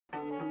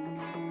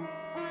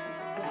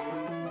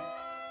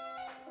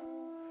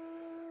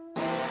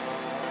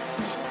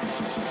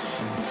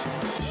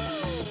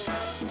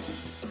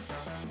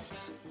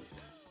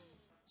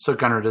So,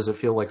 Gunnar, does it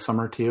feel like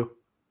summer to you?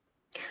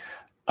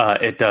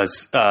 It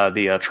does.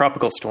 The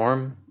tropical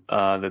storm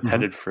that's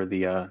headed for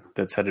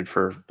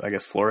I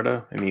guess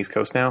Florida and the East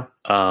Coast now.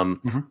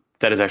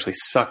 That has actually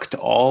sucked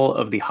all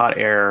of the hot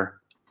air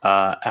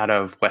out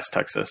of West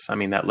Texas. I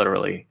mean that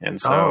literally. And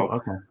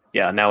so,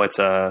 yeah, now it's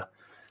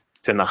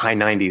in the high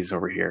 90s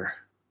over here.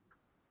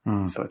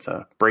 So it's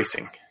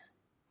bracing.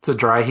 It's a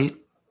dry heat?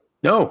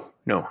 No.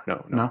 So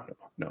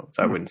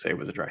I wouldn't say it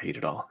was a dry heat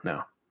at all.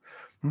 No.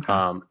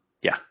 Okay.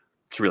 Yeah,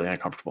 it's really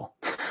uncomfortable,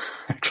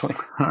 actually.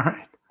 All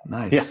right.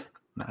 Nice. Yeah.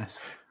 Nice.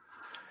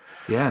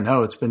 Yeah,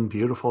 no, it's been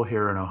beautiful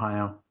here in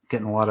Ohio.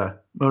 Getting a lot of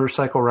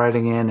motorcycle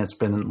riding in. It's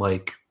been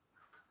like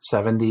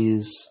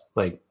 70s,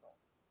 like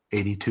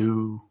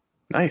 82.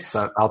 Nice.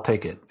 So I'll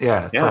take it.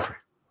 Yeah, perfect.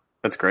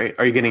 That's great.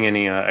 Are you getting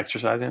any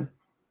exercise in?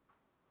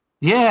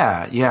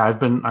 Yeah. I've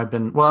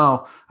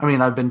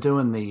been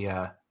doing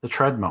the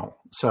treadmill.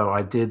 So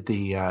I did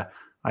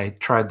I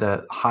tried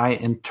the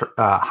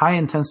high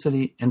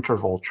intensity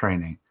interval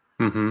training,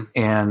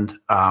 and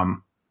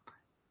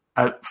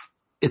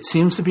it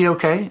seems to be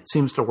okay. It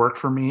seems to work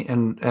for me,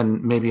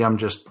 and maybe I'm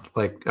just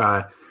like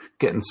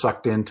getting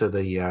sucked into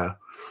the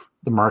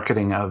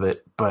marketing of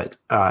it. But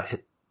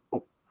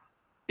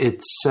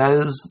it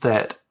says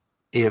that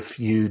if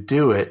you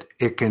do it,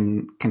 it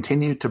can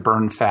continue to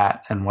burn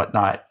fat and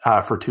whatnot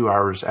for 2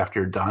 hours after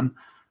you're done,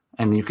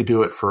 and you could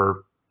do it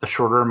for a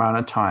shorter amount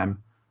of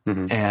time.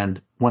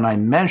 And when I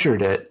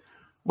measured it,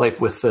 like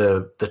with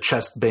the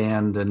chest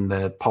band and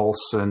the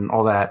pulse and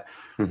all that,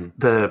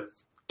 the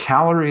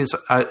calories,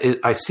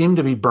 I seem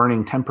to be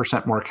burning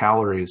 10% more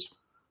calories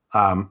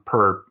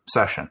per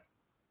session.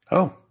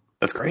 Oh,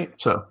 that's great.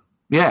 So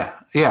yeah,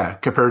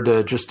 compared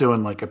to just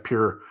doing like a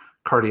pure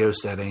cardio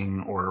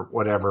setting or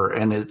whatever.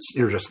 And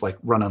you're just like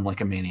running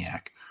like a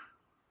maniac.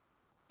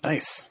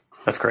 Nice.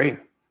 That's great.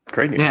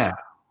 Great news.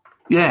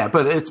 Yeah,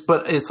 but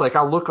it's like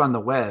I'll look on the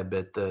web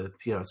at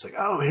it's like,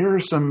 oh,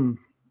 here's some,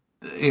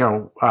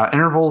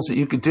 intervals that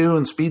you could do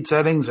and speed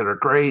settings that are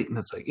great. And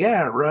it's like,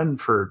 run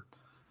for,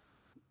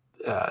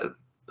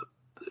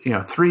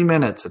 3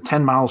 minutes at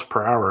 10 miles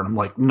per hour. And I'm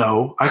like,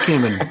 no, I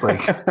can't even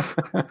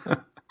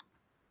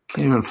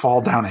can't even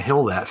fall down a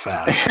hill that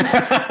fast.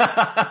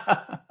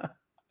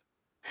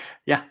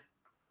 Yeah.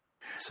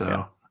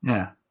 So,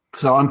 yeah.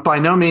 So I'm by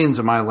no means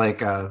am I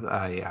like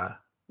a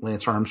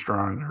Lance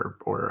Armstrong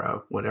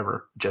or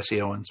whatever,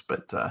 Jesse Owens,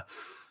 but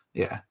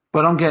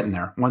but I'm getting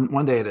there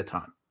one day at a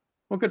time.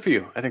 Well, good for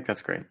you. I think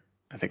that's great.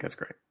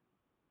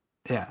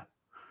 Yeah.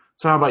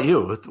 So how about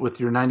you with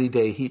your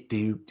 90-day heat?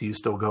 Do you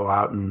still go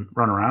out and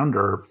run around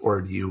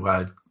or do you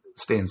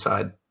stay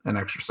inside and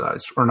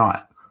exercise or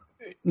not?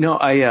 No,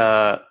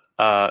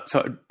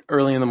 so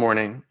early in the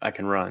morning I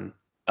can run.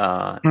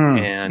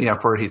 And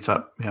before it heats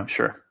up. Yeah,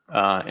 sure.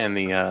 And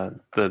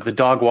the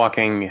dog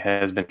walking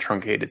has been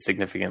truncated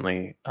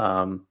significantly.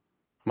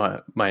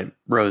 My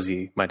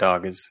Rosie, my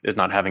dog, is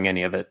not having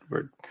any of it.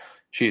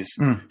 She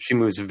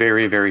moves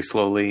very, very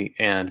slowly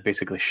and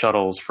basically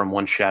shuttles from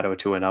one shadow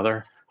to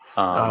another.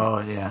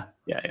 Yeah.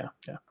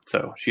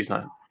 So she's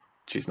not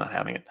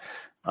having it.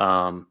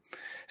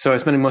 So I'm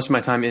spending most of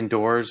my time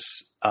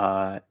indoors.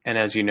 And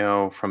as you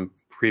know from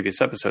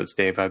previous episodes,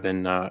 Dave, I've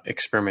been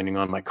experimenting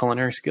on my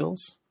culinary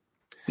skills.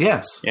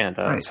 Yes.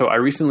 And so I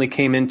recently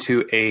came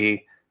into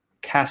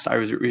I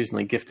was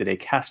recently gifted a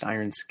cast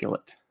iron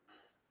skillet.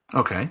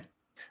 Okay.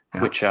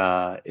 Yeah. Which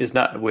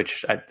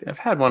I've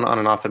had one on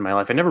and off in my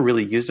life. I never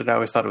really used it. I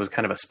always thought it was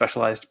kind of a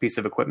specialized piece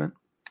of equipment.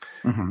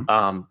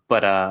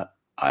 But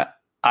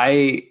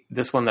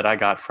this one that I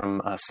got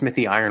from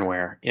Smithy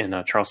Ironware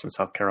in Charleston,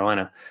 South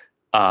Carolina,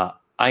 I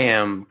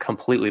am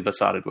completely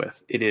besotted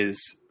with. It is,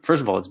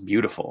 first of all, it's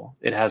beautiful.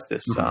 It has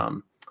this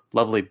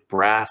lovely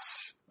brass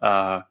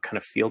kind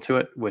of feel to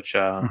it, which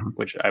I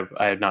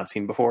had not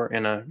seen before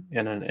in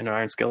an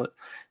iron skillet.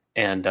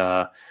 And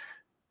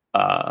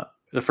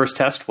the first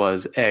test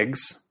was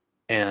eggs,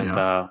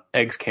 and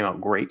eggs came out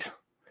great.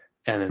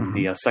 And then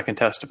the second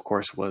test, of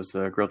course, was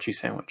the grilled cheese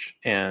sandwich.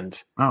 And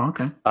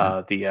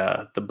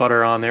the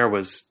butter on there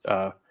was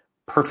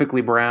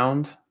perfectly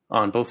browned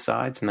on both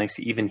sides, nice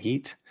even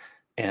heat,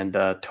 and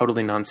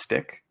totally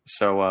nonstick.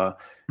 So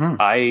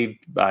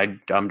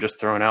I'm just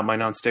throwing out my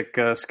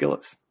nonstick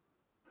skillets.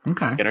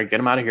 Okay, get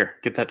them out of here.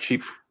 Get that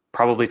cheap,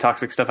 probably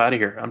toxic stuff out of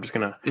here. I'm just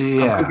gonna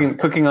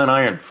cooking on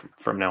iron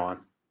from now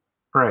on.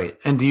 Right.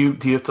 And do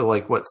you have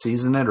to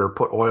season it or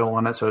put oil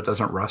on it so it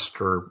doesn't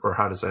rust, or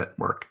how does that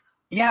work?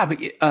 Yeah,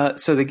 but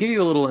so they give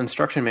you a little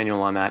instruction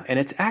manual on that, and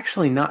it's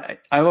actually not.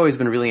 I've always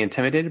been really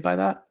intimidated by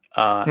that,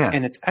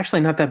 and it's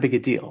actually not that big a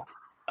deal.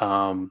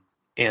 You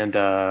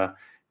got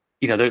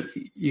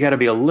to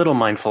be a little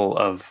mindful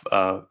of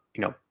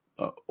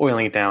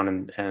oiling it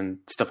down and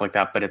stuff like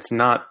that. But it's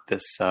not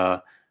this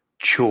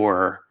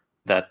chore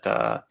that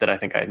I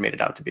think I had made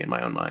it out to be in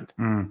my own mind.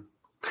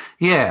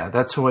 Yeah,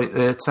 that's the way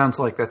it sounds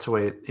like. That's the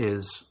way it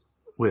is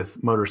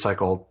with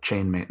motorcycle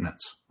chain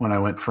maintenance when I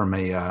went from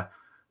a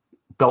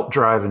belt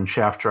drive and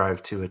shaft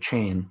drive to a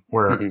chain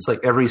where it's like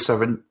every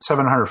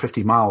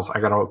 750 miles, I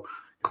got to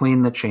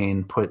clean the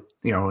chain, put,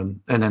 and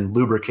then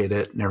lubricate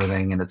it and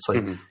everything. And it's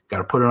like, got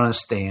to put it on a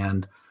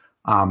stand.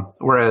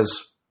 Whereas,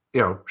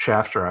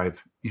 shaft drive,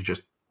 you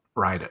just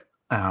ride it.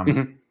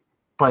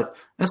 But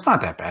it's not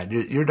that bad.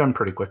 You're done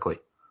pretty quickly.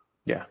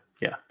 Yeah.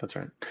 Yeah, that's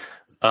right.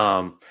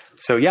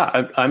 So yeah,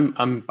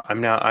 I'm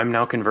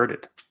now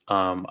converted.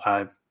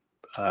 I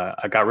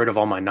got rid of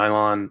all my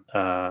nylon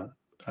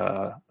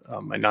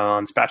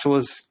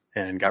spatulas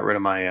and got rid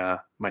of my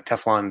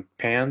Teflon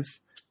pans,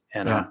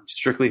 and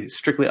strictly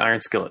iron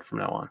skillet from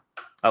now on.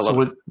 I love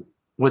it.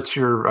 What's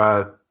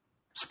your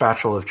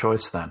spatula of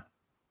choice then?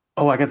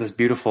 Oh, I got this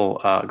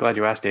beautiful. Glad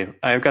you asked, Dave.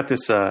 I've got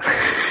this.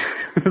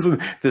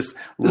 This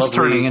lovely,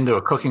 turning into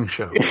a cooking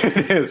show.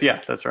 It is, yeah,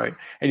 that's right.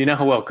 And you know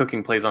how well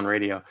cooking plays on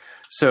radio.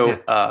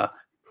 So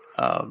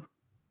I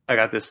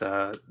got this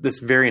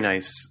very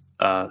nice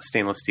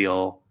stainless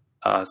steel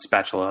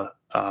spatula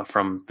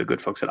from the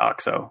good folks at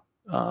OXO,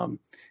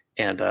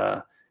 and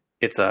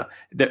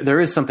there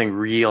is something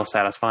real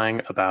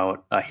satisfying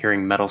about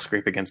hearing metal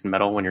scrape against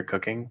metal when you're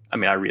cooking. I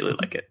mean, I really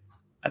like it.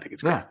 I think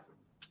it's great.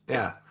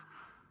 Yeah.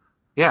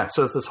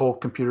 So if this whole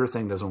computer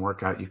thing doesn't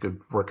work out, you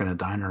could work in a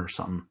diner or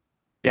something.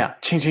 Yeah,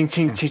 ching ching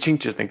ching ching ching.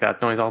 Just make that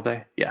noise all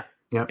day. Yeah,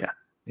 that'd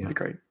be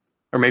great.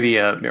 Or maybe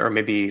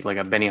like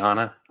a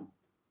Benihana.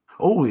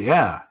 Oh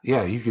yeah.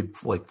 You could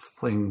like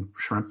fling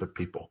shrimp at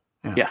people.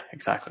 Yeah,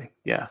 exactly.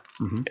 Yeah,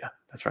 yeah,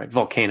 that's right.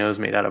 Volcanoes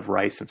made out of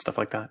rice and stuff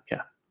like that.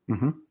 Yeah,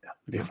 it'd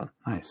be fun.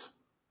 Nice.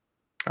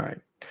 All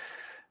right,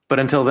 but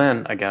until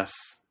then, I guess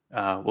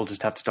we'll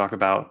just have to talk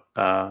about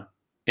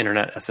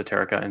internet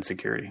esoterica and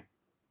security.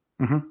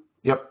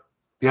 Yep.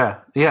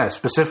 Yeah.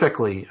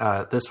 Specifically,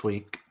 this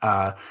week,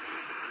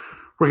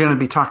 we're going to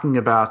be talking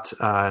about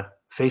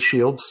face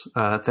shields,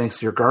 thanks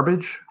to your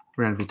garbage.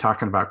 We're going to be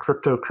talking about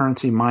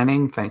cryptocurrency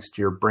mining, thanks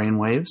to your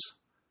brainwaves,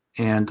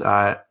 and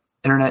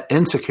internet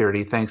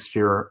insecurity, thanks to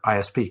your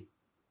ISP.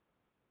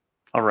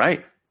 All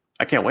right.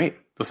 I can't wait.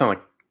 Those sound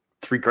like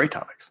 3 great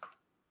topics.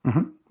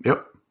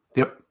 Yep.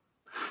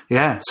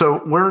 Yeah. So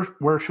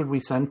where should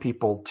we send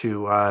people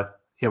to?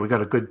 We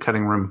got a good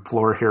cutting room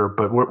floor here,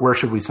 but where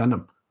should we send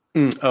them?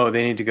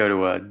 They need to go to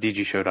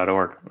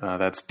dgshow.org.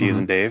 That's D as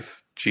in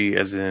Dave, G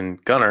as in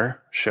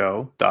Gunner,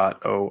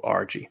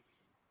 show.org.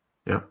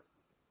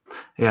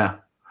 Yeah.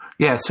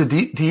 So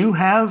do you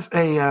have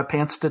a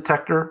pants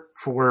detector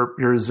for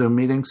your Zoom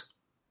meetings?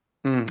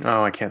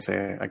 I can't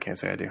say I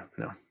do.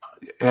 No.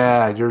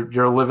 Yeah,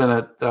 you're living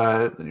it.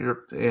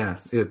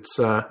 It's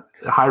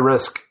high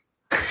risk.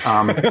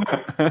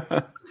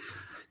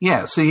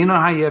 Yeah. So you know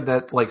how you have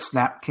that like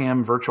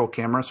SnapCam virtual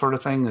camera sort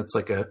of thing? It's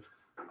like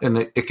and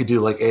it could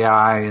do like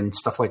AI and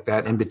stuff like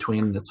that in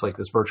between. It's like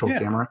this virtual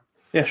camera.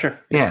 Yeah, sure.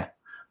 Yeah.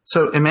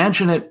 So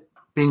imagine it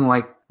being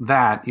like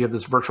that. You have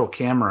this virtual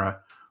camera,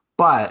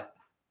 but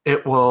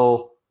it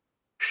will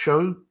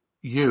show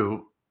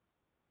you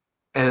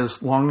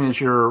as long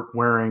as you're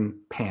wearing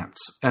pants.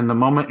 And the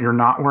moment you're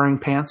not wearing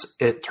pants,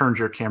 it turns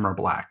your camera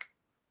black.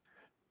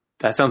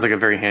 That sounds like a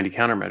very handy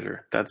countermeasure.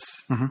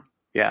 That's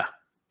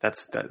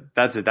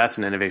that's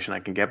an innovation I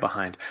can get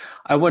behind.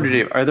 I wonder,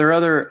 Dave, are there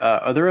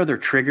other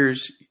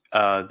triggers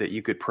that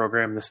you could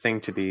program this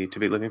thing to be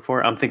looking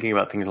for? I'm thinking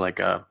about things like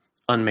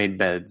unmade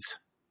beds.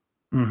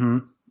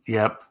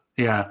 Yep.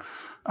 Yeah.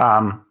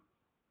 I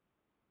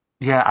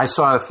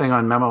saw a thing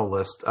on Memo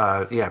List.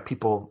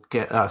 People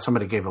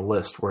somebody gave a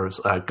list where it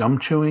was gum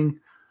chewing.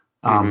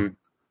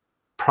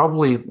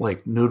 Probably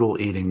like noodle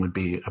eating would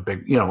be a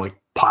big, like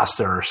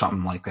pasta or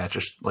something like that,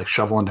 just like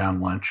shoveling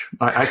down lunch.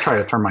 I try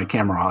to turn my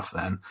camera off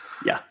then.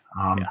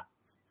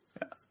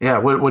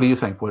 What do you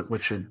think?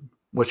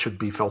 What should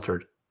be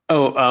filtered?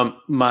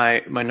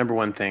 My number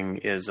one thing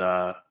is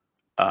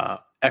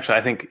actually,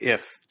 I think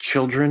if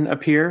children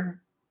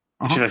appear,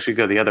 you should actually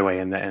go the other way,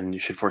 and you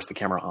should force the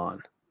camera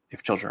on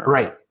if children are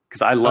right.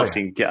 Because I love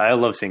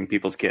seeing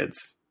people's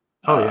kids.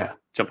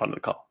 Jump onto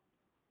the call.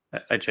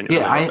 I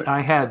genuinely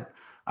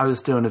I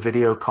was doing a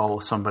video call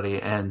with somebody,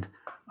 and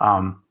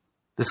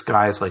this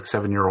guy's like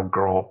 7-year-old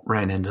girl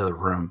ran into the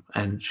room,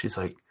 and she's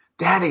like,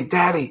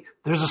 Daddy,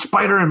 there's a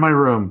spider in my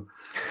room.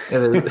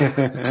 And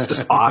it's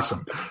just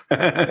awesome.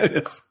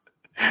 It's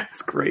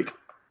great.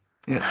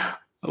 Yeah.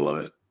 I love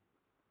it.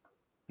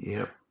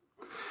 Yep.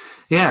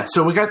 Yeah.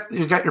 So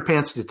you got your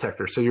pants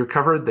detector. So you're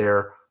covered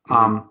there.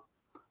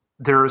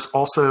 There's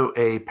also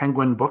a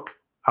Penguin book,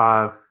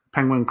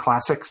 Penguin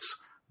Classics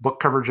book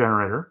cover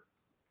generator.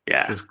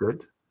 Yeah. Which is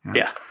good.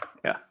 Yeah.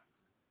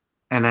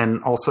 And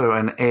then also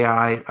an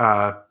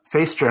AI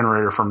face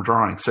generator from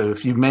drawing. So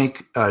if you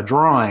make a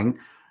drawing,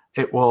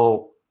 it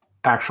will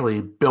actually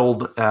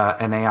build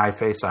an AI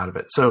face out of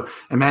it. So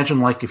imagine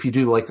like if you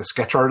do like the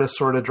sketch artist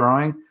sort of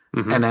drawing,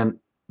 and then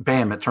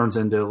bam, it turns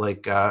into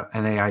like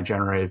an AI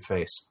generated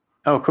face.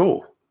 Oh,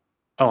 cool.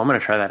 Oh, I'm going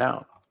to try that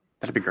out.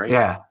 That'd be great.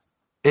 Yeah.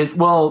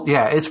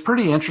 It's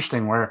pretty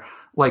interesting where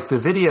like the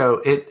video,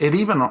 it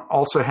even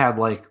also had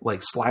like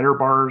slider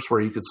bars where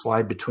you could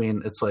slide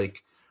between. It's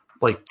like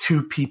like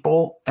two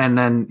people, and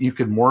then you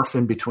could morph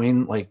in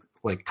between, like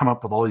come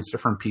up with all these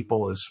different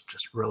people is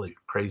just really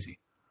crazy.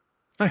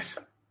 Nice.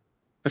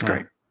 That's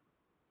great.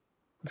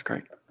 That's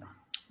great.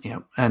 Yeah.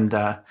 And,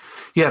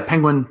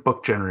 Penguin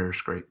book generator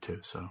is great too.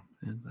 So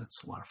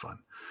that's a lot of fun.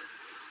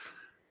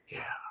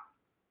 Yeah.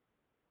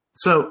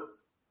 So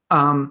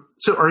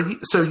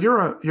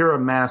you're a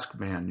mask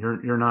man.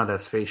 You're not a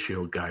face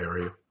shield guy, are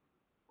you?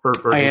 Or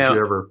did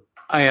you ever?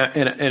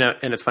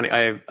 And it's funny.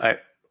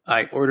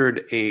 I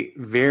ordered a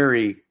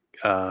very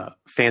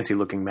fancy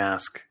looking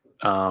mask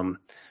from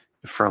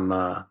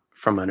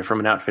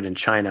an outfit in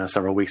China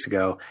several weeks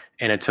ago,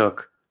 and it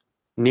took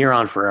near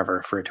on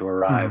forever for it to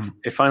arrive.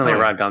 It finally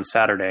arrived on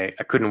Saturday.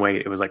 I couldn't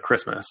wait. It was like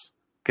Christmas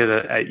because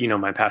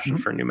my passion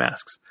for new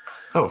masks.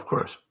 Oh, of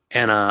course.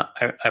 And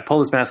I pull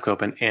this mask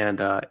open,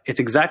 and it's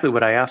exactly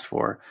what I asked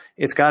for.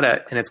 It's got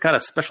a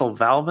special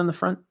valve in the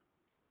front.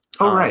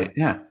 Oh, right,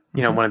 yeah.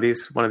 One of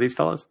these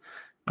fellas,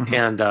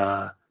 and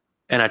I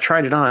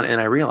tried it on, and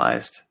I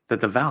realized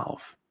that the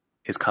valve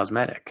is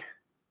cosmetic.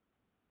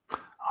 Oh,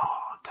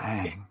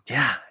 dang!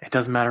 Yeah, it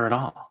doesn't matter at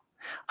all.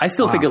 I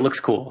still think it looks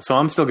cool, so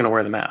I'm still going to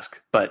wear the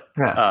mask. But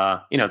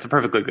it's a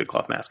perfectly good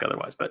cloth mask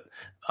otherwise. But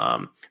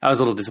I was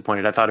a little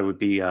disappointed. I thought it would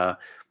be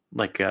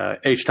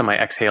each time I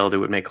exhaled, it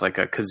would make like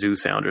a kazoo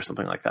sound or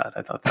something like that.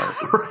 I thought that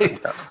would be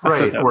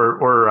right.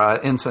 Or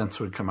incense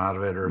would come out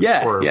of it, or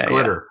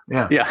glitter.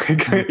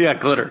 Yeah,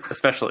 glitter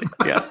especially.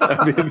 Yeah,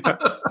 that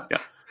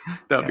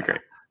would be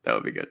great. That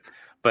would be good.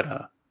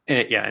 But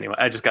anyway,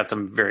 I just got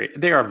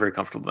they are very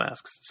comfortable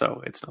masks,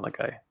 so it's not like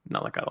I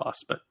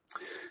lost. But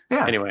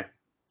anyway,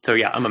 so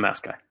I'm a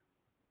mask guy.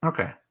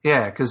 Okay.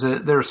 Yeah, because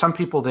there are some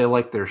people, they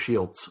like their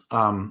shields,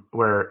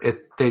 where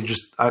they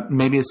just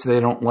maybe it's they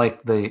don't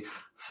like the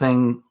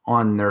thing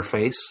on their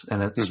face,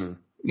 and it's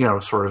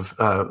sort of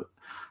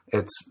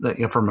it's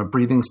from a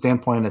breathing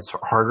standpoint, it's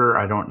harder.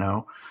 I don't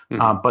know,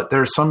 but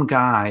there's some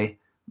guy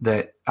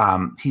that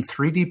he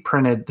 3D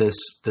printed this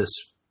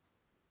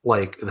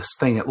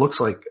thing. It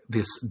looks like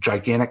this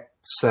gigantic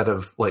set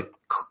of like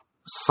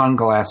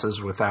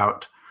sunglasses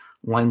without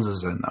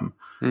lenses in them.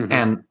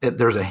 And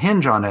there's a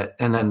hinge on it,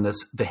 and then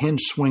the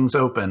hinge swings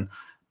open,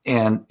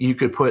 and you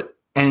could put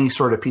any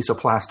sort of piece of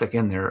plastic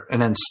in there,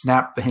 and then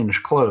snap the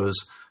hinge close,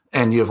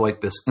 and you have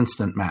like this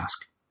instant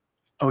mask.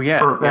 Oh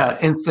yeah, or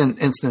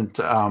instant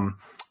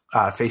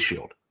face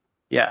shield.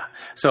 Yeah.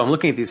 So I'm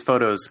looking at these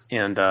photos,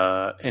 and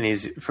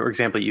he's, for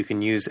example, you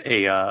can use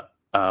a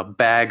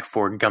bag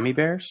for gummy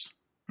bears.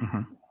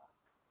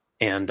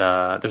 And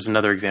there's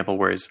another example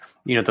where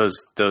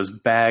those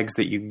bags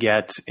that you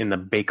get in the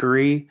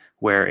bakery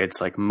where it's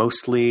like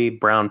mostly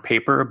brown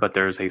paper, but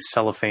there's a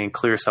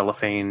clear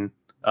cellophane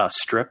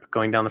strip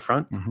going down the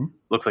front.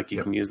 Looks like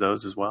you can use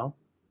those as well.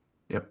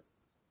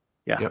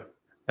 Yeah.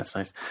 That's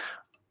nice.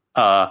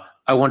 I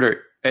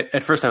wonder,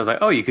 at first I was like,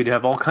 oh, you could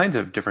have all kinds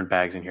of different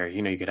bags in here.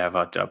 You could have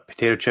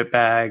potato chip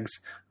bags.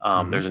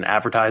 There's an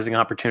advertising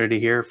opportunity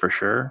here for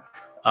sure.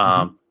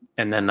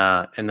 And then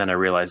I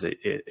realized that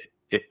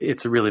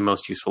it's really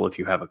most useful if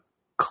you have a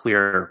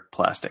clear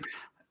plastic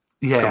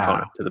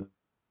component to the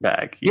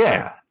bag. You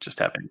can't just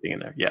have anything in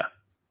there. Yeah.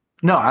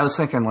 No, I was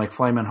thinking like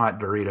Flamin' Hot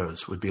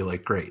Doritos would be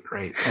like great,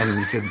 right? And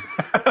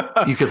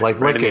you could like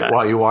lick it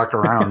while you walk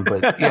around,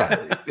 but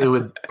it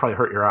would probably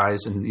hurt your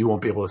eyes, and you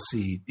won't be able to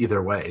see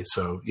either way.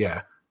 So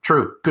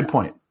true, good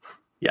point.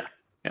 Yeah.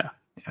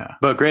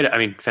 But great,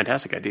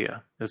 fantastic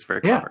idea. It's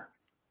very clever.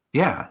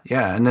 Yeah,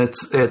 and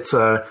it's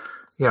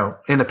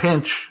in a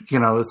pinch,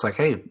 it's like,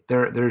 hey,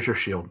 there's your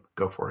shield.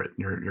 Go for it.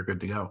 You're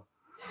good to go.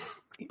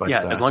 But,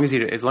 as long as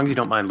you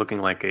don't mind looking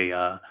like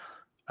a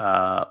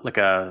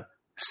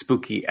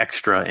spooky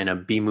extra in a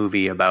B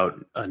movie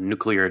about a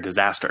nuclear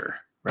disaster,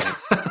 right?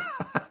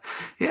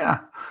 Yeah.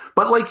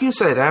 But like you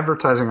said,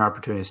 advertising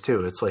opportunities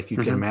too. It's like you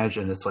can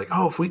imagine. It's like,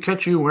 oh, if we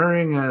catch you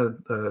wearing a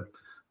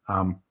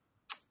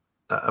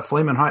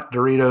Flamin' Hot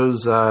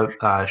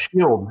Doritos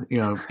shield,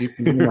 you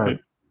can get a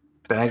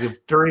bag of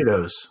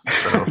Doritos.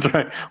 So. That's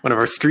right. One of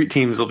our street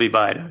teams will be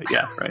by.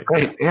 Yeah, right.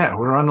 Right. Yeah,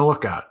 we're on the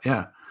lookout.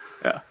 Yeah.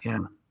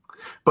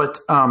 But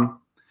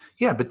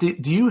but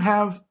do you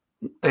have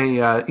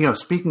a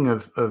speaking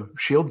of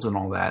shields and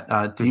all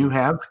that, do you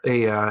have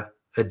a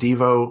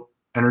Devo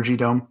Energy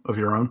Dome of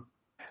your own?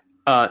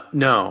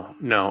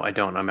 No, I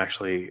don't. I'm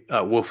actually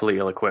woefully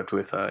ill-equipped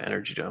with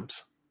energy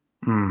domes.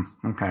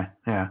 Okay,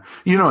 yeah.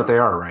 You know what they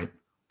are, right?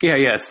 Yeah.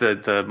 It's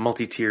the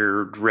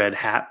multi-tiered red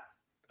hat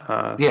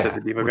that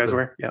the Devo guys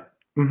wear. Yeah.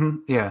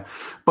 Yeah,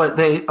 but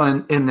they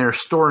in their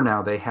store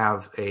now they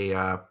have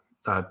a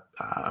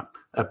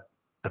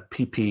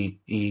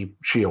PPE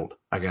shield,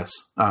 I guess.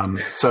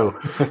 So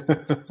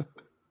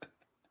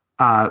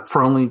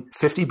for only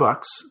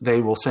 $50,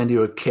 they will send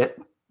you a kit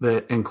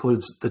that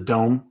includes the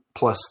dome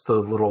plus the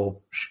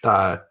little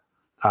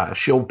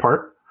shield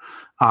part,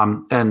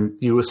 and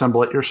you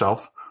assemble it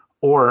yourself.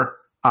 Or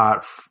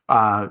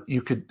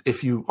you could,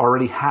 if you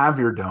already have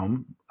your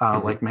dome,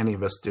 like many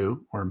of us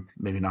do, or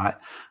maybe not,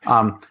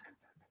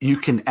 you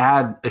can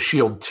add a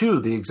shield to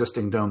the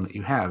existing dome that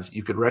you have.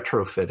 You could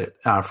retrofit it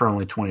for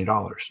only $20,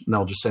 and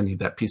they'll just send you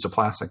that piece of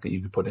plastic that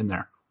you could put in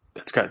there.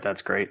 That's good.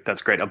 That's great.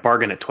 That's great. A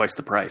bargain at twice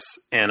the price.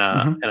 And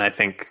I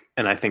think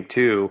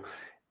too,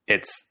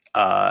 it's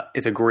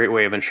a great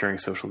way of ensuring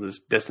social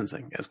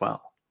distancing as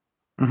well.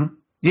 Mm-hmm.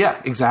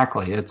 Yeah,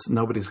 exactly.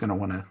 Nobody's going to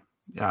want to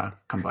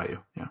come by you.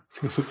 Yeah.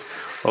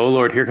 Oh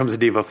Lord, here comes a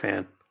Devo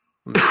fan.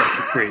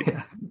 Great.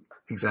 Yeah,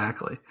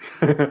 exactly.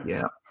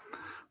 Yeah.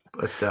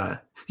 But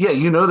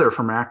they're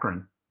from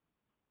Akron.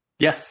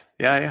 Yes.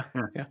 Yeah.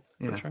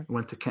 That's right.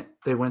 Went to Kent.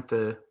 They went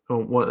to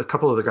a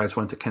couple of the guys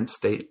went to Kent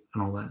State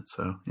and all that.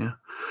 So yeah,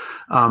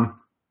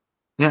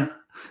 yeah.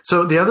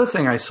 So the other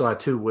thing I saw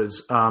too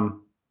was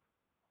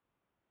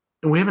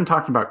we haven't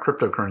talked about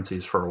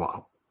cryptocurrencies for a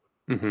while.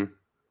 Mm-hmm.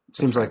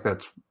 Seems like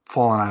that's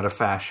fallen out of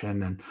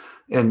fashion,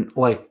 and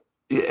like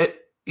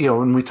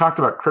when we talked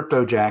about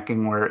crypto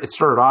jacking, where it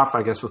started off,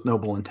 I guess, with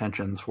noble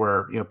intentions,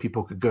 where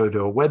people could go to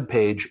a web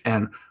page,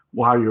 and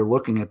while you're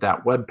looking at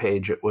that web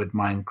page, it would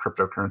mine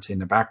cryptocurrency in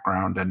the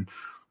background, and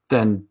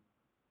then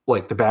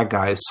like the bad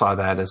guys saw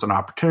that as an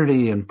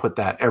opportunity and put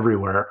that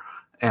everywhere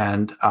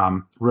and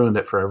ruined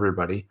it for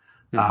everybody.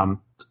 Mm-hmm.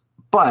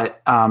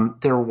 But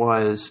there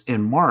was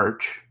in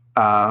March,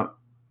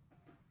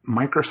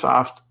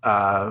 Microsoft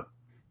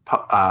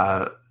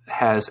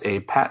has a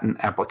patent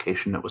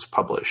application that was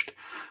published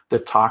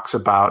that talks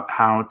about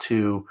how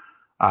to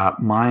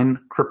mine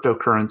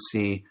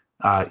cryptocurrency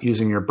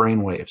using your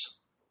brainwaves.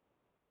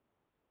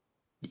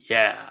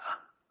 Yeah.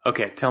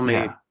 Okay. Tell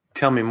me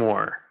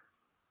more.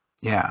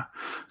 Yeah.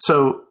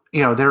 So,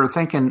 they were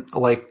thinking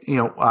like,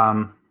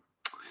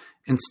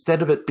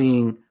 instead of it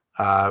being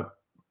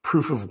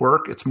proof of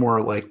work, it's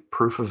more like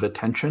proof of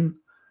attention.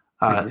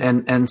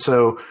 And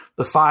so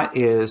the thought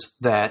is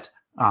that,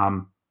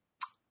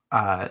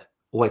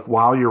 like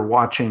while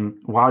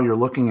you're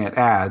looking at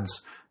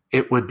ads,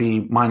 it would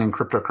be mining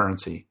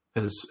cryptocurrency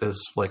as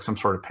like some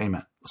sort of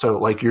payment. So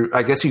like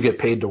I guess you get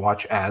paid to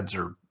watch ads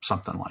or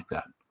something like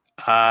that.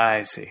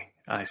 I see.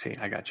 I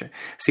got you.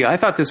 See, I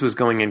thought this was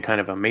going in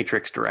kind of a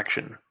Matrix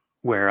direction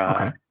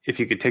where if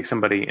you could take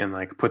somebody and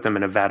like put them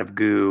in a vat of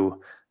goo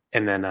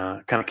and then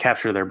kind of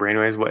capture their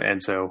brainwaves.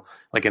 And so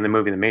like in the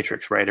movie The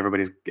Matrix, right?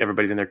 Everybody's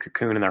in their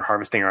cocoon and they're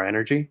harvesting our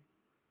energy.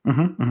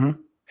 Mm-hmm, mm-hmm.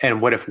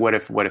 And what if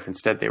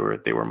instead they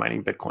were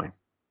mining Bitcoin?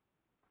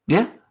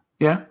 Yeah.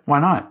 Why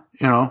not?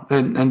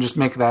 And just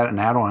make that an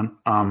add-on.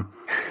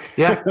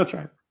 Yeah, that's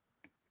right.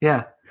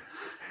 Yeah.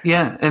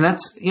 And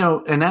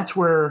that's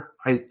where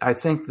I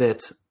think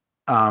that,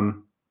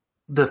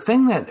 the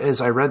thing that,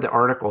 as I read the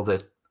article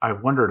that I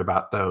wondered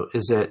about though,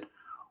 is that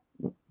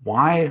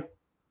why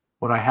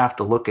would I have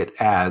to look at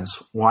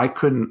ads? Why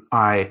couldn't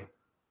I,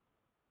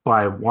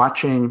 by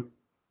watching,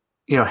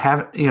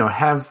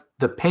 have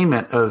the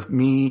payment of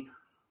me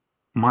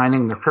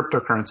mining the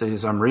cryptocurrency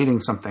as I'm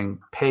reading something,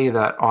 pay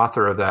that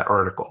author of that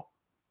article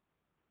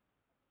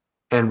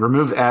and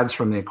remove ads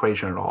from the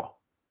equation at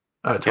all?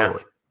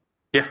 Totally.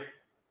 Yeah.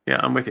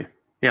 I'm with you.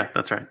 Yeah,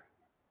 that's right.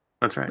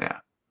 Yeah.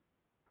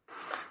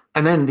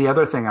 And then the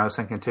other thing I was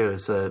thinking too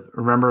is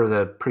remember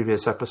the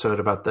previous episode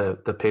about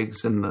the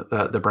pigs and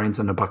the brains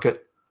in a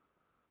bucket?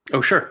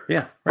 Oh, sure.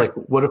 Yeah. Right.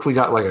 Like what if we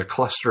got like a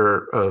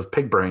cluster of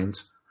pig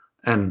brains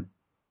and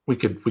we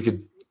could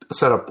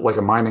set up like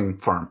a mining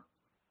farm,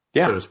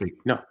 so to speak.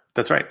 No,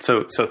 that's right.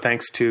 So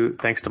thanks to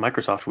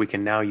Microsoft, we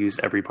can now use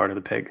every part of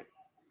the pig.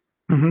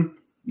 Mm-hmm.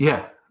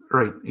 Yeah,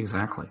 right.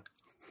 Exactly.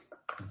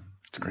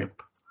 It's great.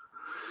 Yep.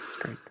 It's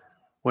great.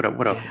 What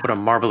a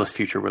marvelous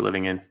future we're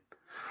living in.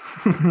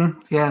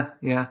 Yeah.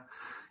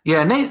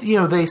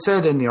 And they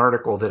said in the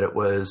article that it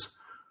was,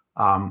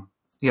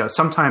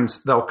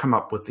 sometimes they'll come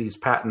up with these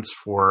patents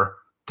for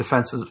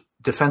defensive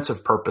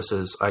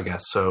purposes, I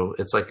guess. So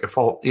it's like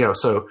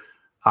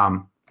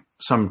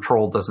some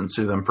troll doesn't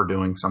sue them for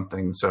doing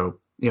something. So,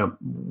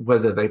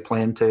 whether they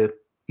plan to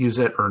use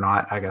it or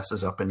not, I guess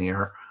is up in the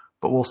air,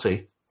 but we'll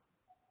see.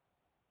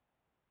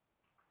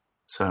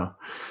 So,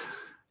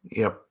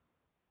 yep.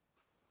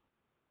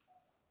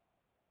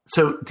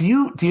 So do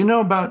you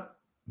know about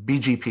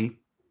BGP?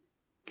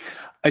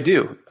 I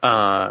do.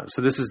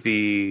 So this is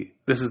the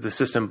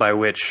system by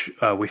which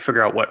we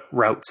figure out what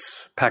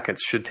routes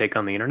packets should take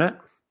on the internet.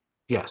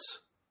 Yes,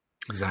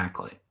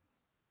 exactly.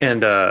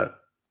 And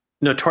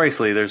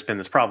notoriously, there's been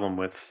this problem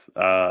with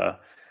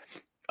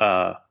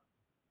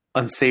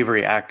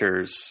unsavory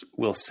actors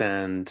will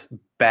send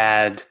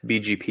bad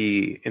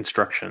BGP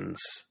instructions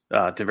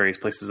to various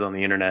places on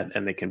the internet,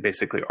 and they can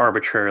basically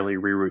arbitrarily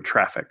reroute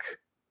traffic.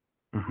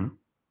 Mm-hmm.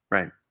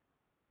 Right.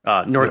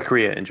 North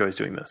Korea enjoys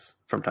doing this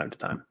from time to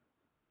time.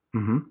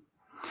 Mm-hmm.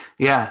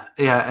 Yeah.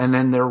 And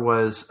then there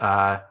was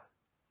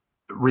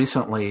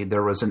recently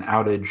there was an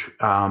outage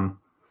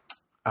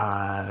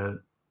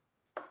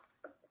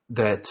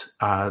that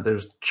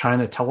there's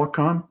China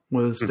Telecom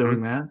was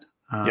doing that.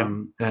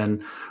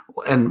 And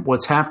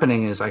what's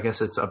happening is, I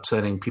guess it's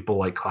upsetting people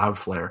like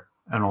Cloudflare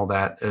and all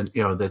that, and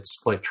that's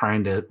like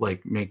trying to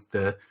like make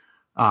the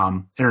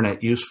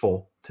internet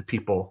useful to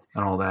people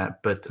and all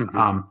that. But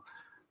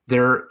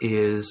there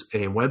is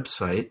a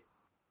website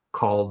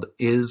called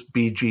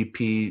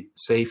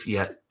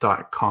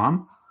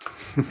isbgpsafeyet.com.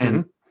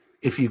 And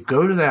if you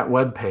go to that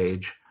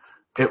webpage,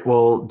 it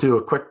will do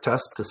a quick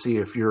test to see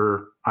if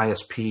your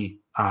ISP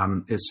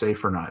is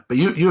safe or not. But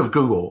you have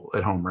Google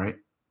at home, right?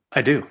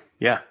 I do.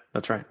 Yeah,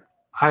 that's right.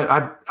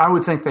 I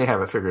would think they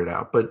have it figured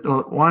out. But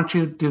why don't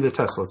you do the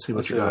test? Let's see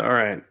what you got. All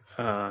right.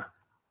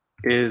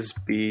 Is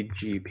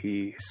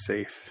BGP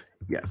safe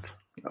yet?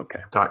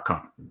 Okay.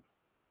 .com.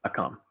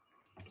 .com.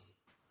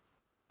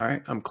 All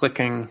right. I'm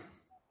clicking.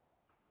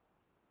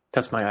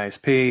 Test my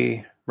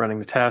ISP. Running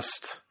the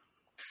test.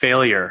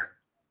 Failure.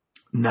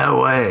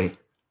 No way.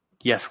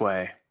 Yes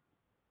way.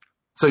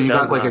 So you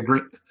got like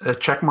a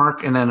check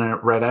mark and then a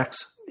red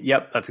X?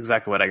 Yep, that's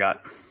exactly what I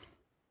got.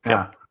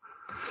 Yeah.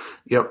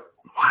 Yep.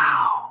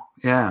 Wow.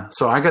 Yeah.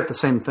 So I got the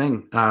same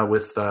thing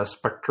with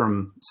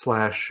Spectrum /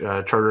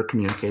 Charter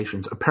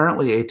Communications.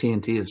 Apparently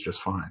AT&T is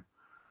just fine.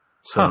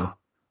 So,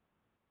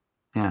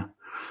 yeah.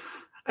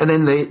 And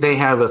then they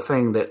have a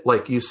thing that,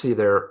 like, you see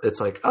there,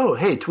 it's like, oh,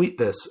 hey, tweet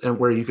this, and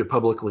where you could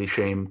publicly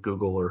shame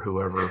Google or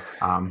whoever.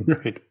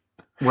 Right.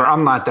 Where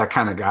I'm not that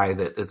kind of guy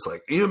that it's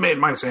like, you made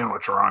my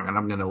sandwich wrong and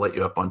I'm going to let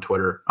you up on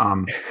Twitter.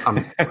 I'm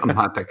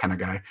not that kind of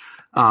guy.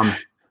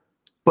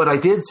 But I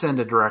did send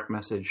a direct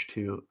message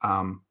to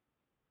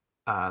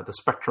the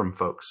Spectrum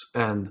folks,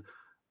 and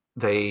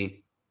I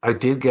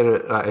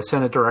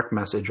sent a direct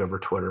message over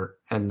Twitter,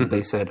 and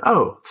they said,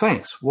 "Oh,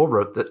 thanks. We'll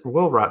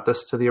route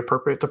this to the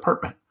appropriate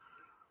department."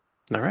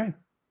 All right.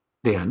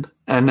 The end.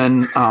 And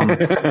then,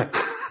 and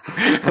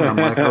I'm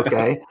like,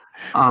 okay.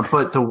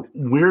 But the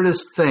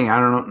weirdest thing, I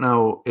don't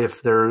know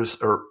if there's,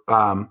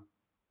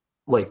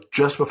 like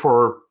just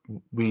before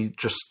we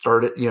just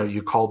started,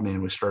 you called me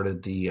and we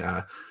started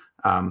the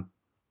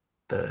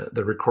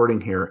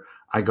recording here.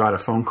 I got a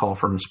phone call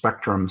from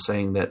Spectrum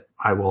saying that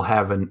I will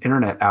have an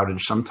internet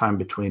outage sometime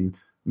between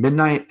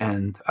midnight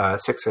and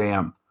 6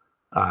 a.m.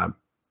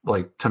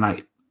 Like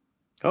tonight.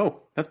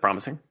 Oh, that's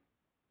promising.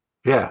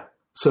 Yeah.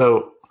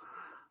 So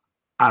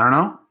I don't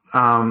know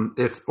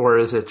or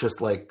is it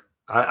just like,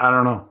 I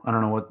don't know. I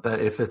don't know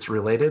if it's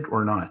related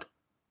or not.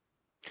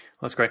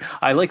 That's great.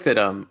 I like that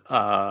kind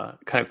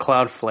of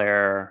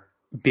Cloudflare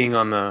being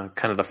on the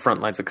kind of the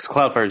front lines, because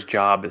Cloudflare's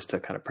job is to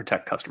kind of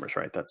protect customers,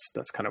 right? That's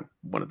kind of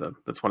one of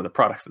the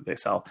products that they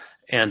sell.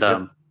 And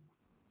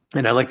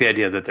and I like the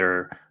idea that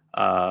they're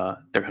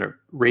kind of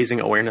raising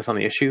awareness on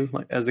the issue,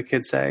 like, as the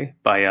kids say,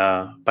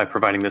 by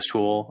providing this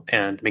tool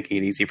and making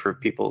it easy for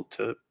people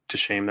to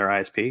shame their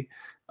ISP.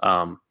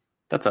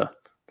 That's a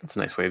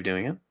nice way of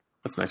doing it.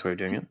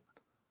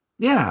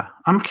 Yeah.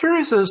 I'm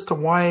curious as to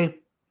why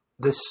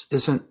this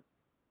isn't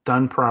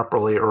done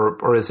properly,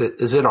 or is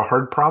it a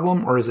hard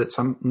problem, or is it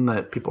something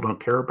that people don't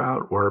care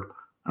about, or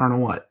I don't know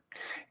what.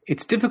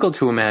 It's difficult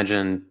to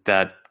imagine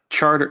that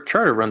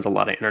Charter runs a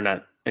lot of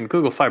internet, and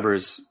Google Fiber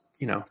is,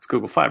 it's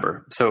Google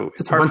Fiber. So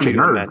it's hard a bunch of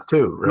nerds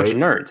too, right? A bunch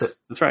of nerds.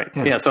 That's right.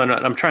 Yeah. So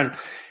I'm trying,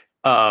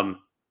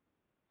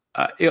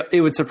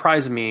 it would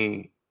surprise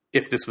me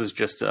if this was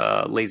just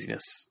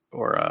laziness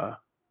or a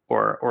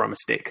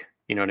mistake.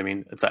 You know what I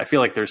mean? I feel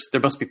like there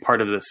must be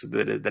part of this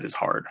that is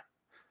hard.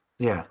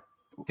 Yeah.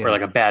 Or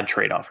like a bad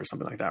trade-off or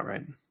something like that,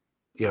 right?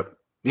 Yep.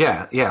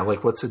 Yeah. Yeah.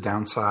 Like, what's the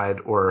downside,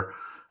 or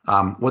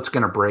what's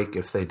going to break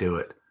if they do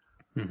it?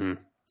 Mm-hmm.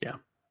 Yeah.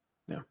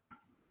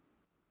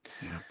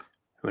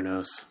 Who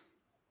knows?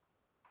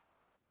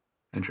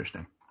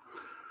 Interesting.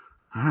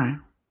 All right.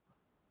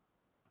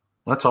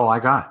 That's all I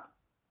got.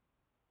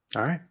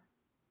 All right.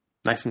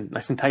 Nice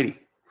and tidy.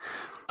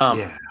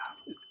 Yeah.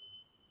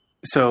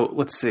 So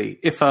let's see.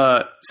 If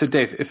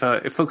Dave,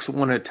 if folks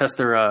want to test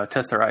their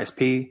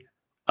ISP,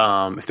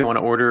 if they want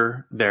to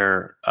order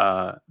their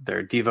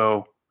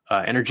Devo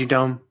Energy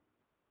Dome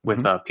with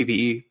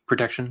PPE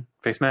protection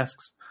face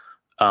masks,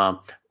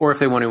 or if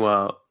they want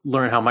to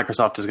learn how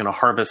Microsoft is going to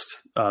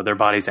harvest their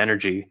body's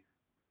energy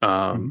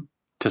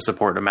to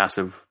support a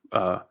massive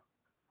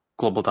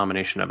global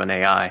domination of an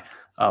AI,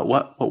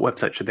 what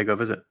website should they go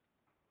visit?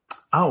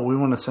 Oh, we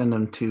want to send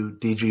them to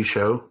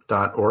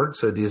dgshow.org.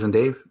 So D as in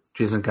Dave,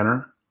 G as in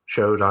Gunner,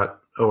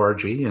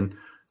 show.org. And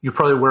you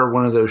probably wear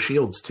one of those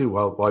shields too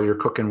while you're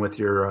cooking with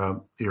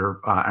your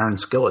iron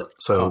skillet.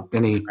 So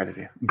any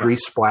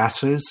grease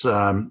splashes,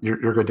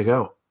 you're good to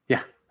go.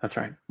 Yeah, that's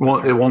right. Well,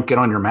 it won't get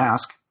on your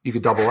mask. You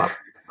could double up.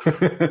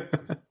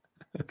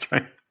 That's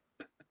right.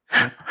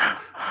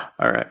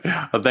 All right.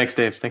 Well, thanks,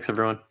 Dave. Thanks,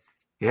 everyone.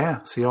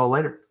 Yeah. See you all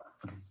later.